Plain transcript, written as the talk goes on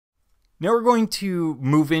Now we're going to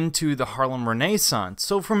move into the Harlem Renaissance.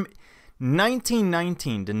 So from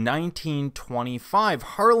 1919 to 1925,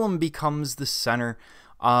 Harlem becomes the center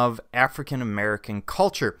of African American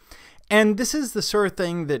culture. And this is the sort of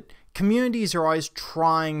thing that communities are always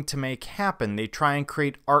trying to make happen. They try and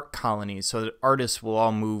create art colonies so that artists will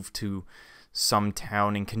all move to some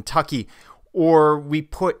town in Kentucky. Or we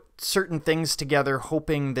put certain things together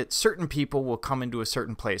hoping that certain people will come into a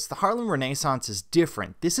certain place. The Harlem Renaissance is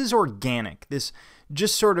different. This is organic. This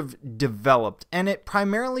just sort of developed. And it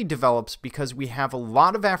primarily develops because we have a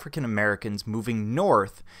lot of African Americans moving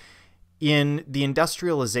north in the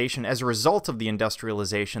industrialization, as a result of the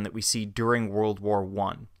industrialization that we see during World War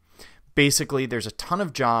I. Basically, there's a ton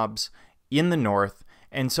of jobs in the north,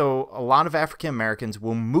 and so a lot of African Americans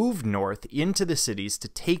will move north into the cities to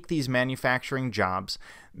take these manufacturing jobs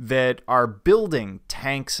that are building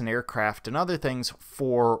tanks and aircraft and other things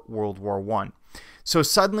for World War I. So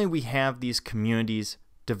suddenly we have these communities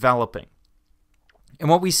developing. And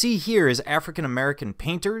what we see here is African American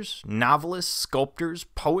painters, novelists, sculptors,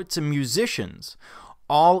 poets, and musicians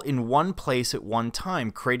all in one place at one time,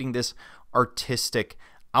 creating this artistic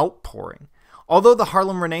outpouring. Although the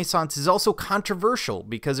Harlem Renaissance is also controversial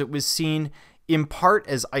because it was seen in part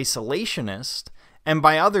as isolationist and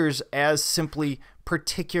by others as simply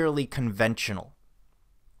particularly conventional.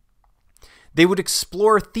 They would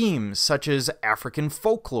explore themes such as African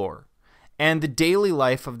folklore and the daily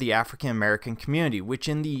life of the African American community, which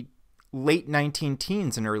in the late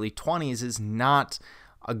 19-teens and early 20s is not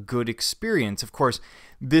a good experience. Of course,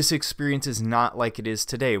 this experience is not like it is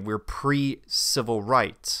today. We're pre-civil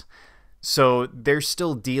rights. So they're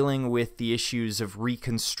still dealing with the issues of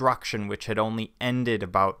Reconstruction, which had only ended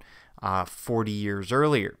about 40 years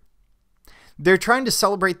earlier. They're trying to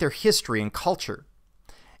celebrate their history and culture.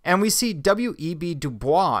 And we see W.E.B. Du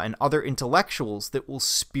Bois and other intellectuals that will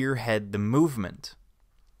spearhead the movement.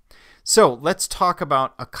 So let's talk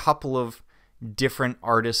about a couple of different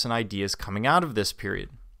artists and ideas coming out of this period.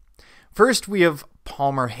 First, we have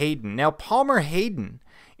Palmer Hayden. Now, Palmer Hayden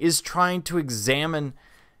is trying to examine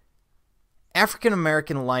African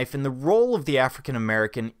American life and the role of the African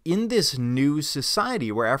American in this new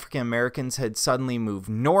society where African Americans had suddenly moved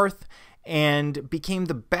north and became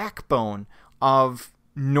the backbone of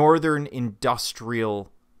northern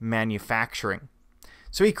industrial manufacturing.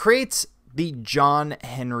 So he creates the John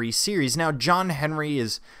Henry series. Now, John Henry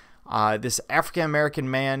is this African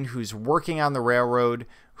American man who's working on the railroad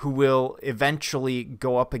who will eventually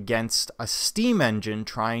go up against a steam engine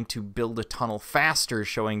trying to build a tunnel faster,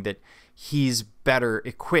 showing that he's better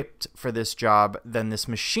equipped for this job than this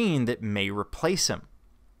machine that may replace him.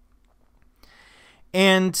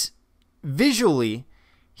 And visually,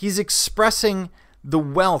 he's expressing the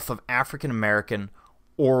wealth of African American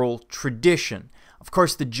oral tradition. Of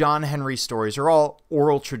course, the John Henry stories are all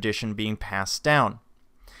oral tradition being passed down.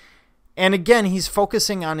 And again, he's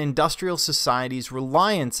focusing on industrial society's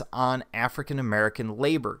reliance on African American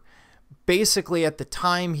labor. Basically, at the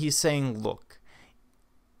time, he's saying, look,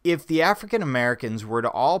 if the African Americans were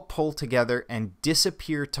to all pull together and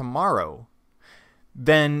disappear tomorrow,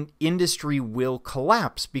 then industry will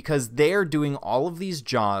collapse because they're doing all of these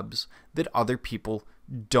jobs that other people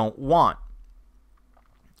don't want.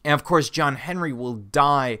 And of course, John Henry will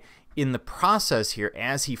die in the process here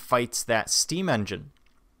as he fights that steam engine,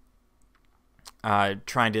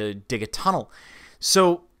 trying to dig a tunnel.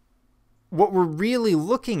 So what we're really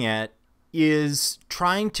looking at is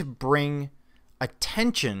trying to bring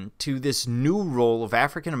attention to this new role of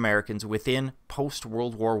African Americans within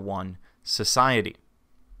post-World War I society.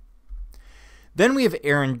 Then we have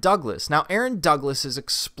Aaron Douglas. Now, Aaron Douglas is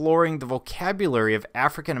exploring the vocabulary of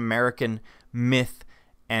African American myth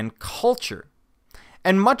and culture.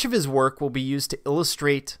 And much of his work will be used to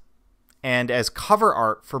illustrate and as cover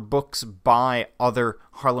art for books by other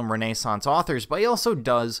Harlem Renaissance authors, but he also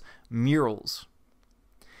does murals.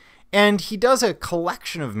 And he does a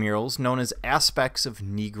collection of murals known as Aspects of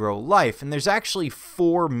Negro Life, and there's actually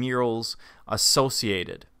 4 murals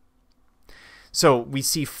associated. So we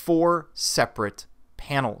see 4 separate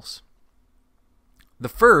panels. The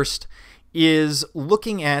first is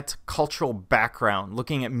looking at cultural background,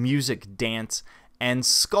 looking at music, dance, and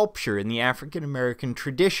sculpture in the African American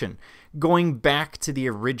tradition, going back to the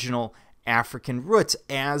original African roots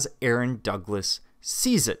as Aaron Douglas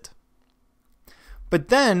sees it. But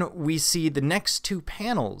then we see the next 2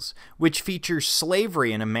 panels, which feature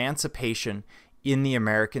slavery and emancipation in the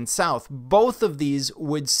American South. Both of these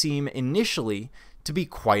would seem initially to be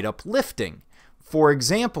quite uplifting. For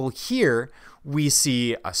example, here we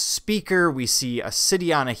see a speaker, we see a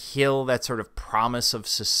city on a hill, that sort of promise of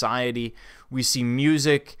society. We see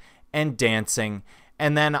music and dancing.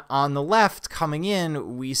 And then on the left, coming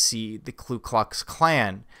in, we see the Ku Klux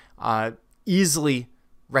Klan, easily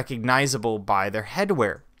recognizable by their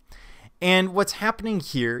headwear. And what's happening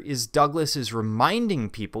here is Douglas is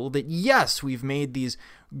reminding people that, yes, we've made these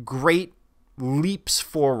great leaps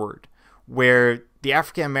forward where the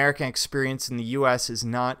African American experience in the U.S. is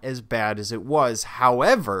not as bad as it was.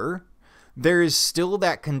 However, there is still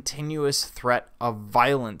that continuous threat of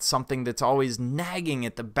violence, something that's always nagging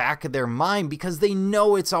at the back of their mind because they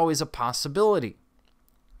know it's always a possibility.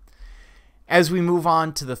 As we move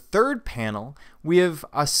on to the third panel, we have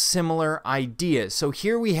a similar idea. So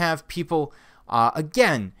here we have people,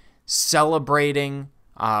 again, celebrating,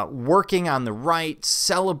 working on the right,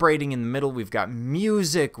 celebrating in the middle. We've got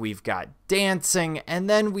music, we've got dancing, and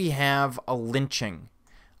then we have a lynching,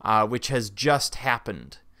 which has just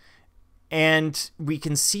happened. And we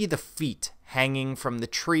can see the feet hanging from the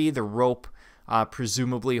tree, the rope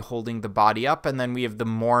presumably holding the body up, and then we have the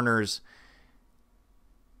mourners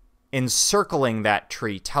encircling that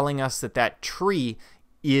tree, telling us that that tree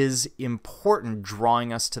is important,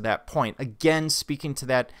 drawing us to that point. Again, speaking to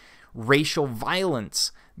that racial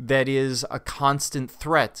violence that is a constant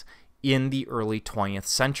threat in the early 20th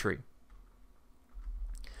century.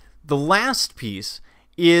 The last piece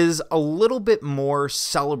is a little bit more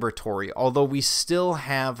celebratory, although we still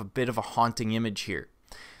have a bit of a haunting image here.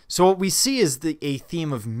 So what we see is a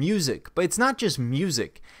theme of music, but it's not just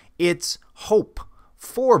music, it's hope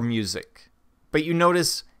for music. But you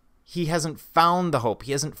notice he hasn't found the hope.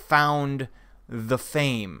 He hasn't found the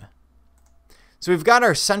fame. So we've got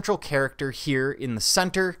our central character here in the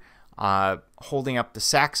center, holding up the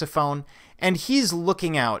saxophone, and he's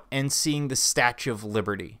looking out and seeing the Statue of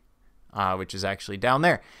Liberty, which is actually down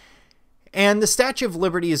there. And the Statue of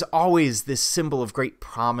Liberty is always this symbol of great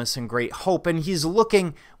promise and great hope, and he's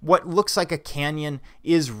looking, what looks like a canyon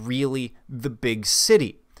is really the big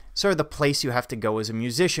city. Sort of the place you have to go as a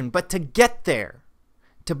musician. But to get there,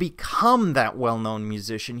 to become that well-known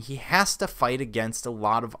musician, he has to fight against a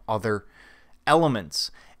lot of other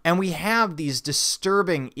elements. And we have these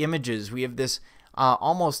disturbing images. We have this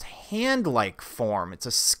almost hand-like form. It's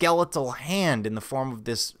a skeletal hand in the form of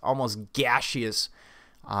this almost gaseous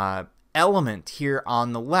element here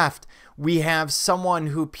on the left. We have someone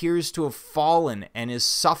who appears to have fallen and is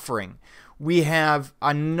suffering. We have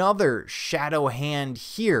another shadow hand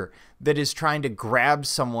here that is trying to grab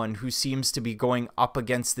someone who seems to be going up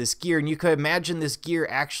against this gear. And you could imagine this gear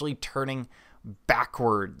actually turning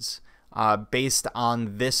backwards based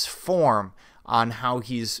on this form, on how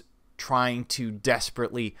he's trying to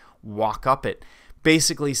desperately walk up it.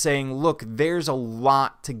 Basically saying, look, there's a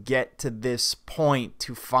lot to get to this point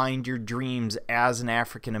to find your dreams as an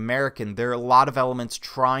African American. There are a lot of elements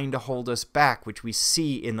trying to hold us back, which we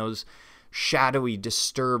see in those shadowy,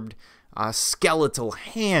 disturbed, skeletal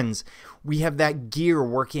hands. We have that gear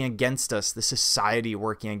working against us, the society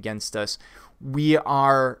working against us.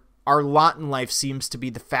 Our lot in life seems to be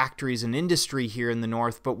the factories and industry here in the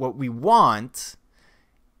North, but what we want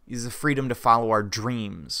is the freedom to follow our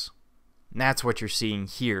dreams. And that's what you're seeing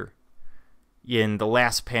here in the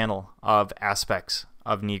last panel of Aspects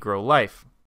of Negro Life.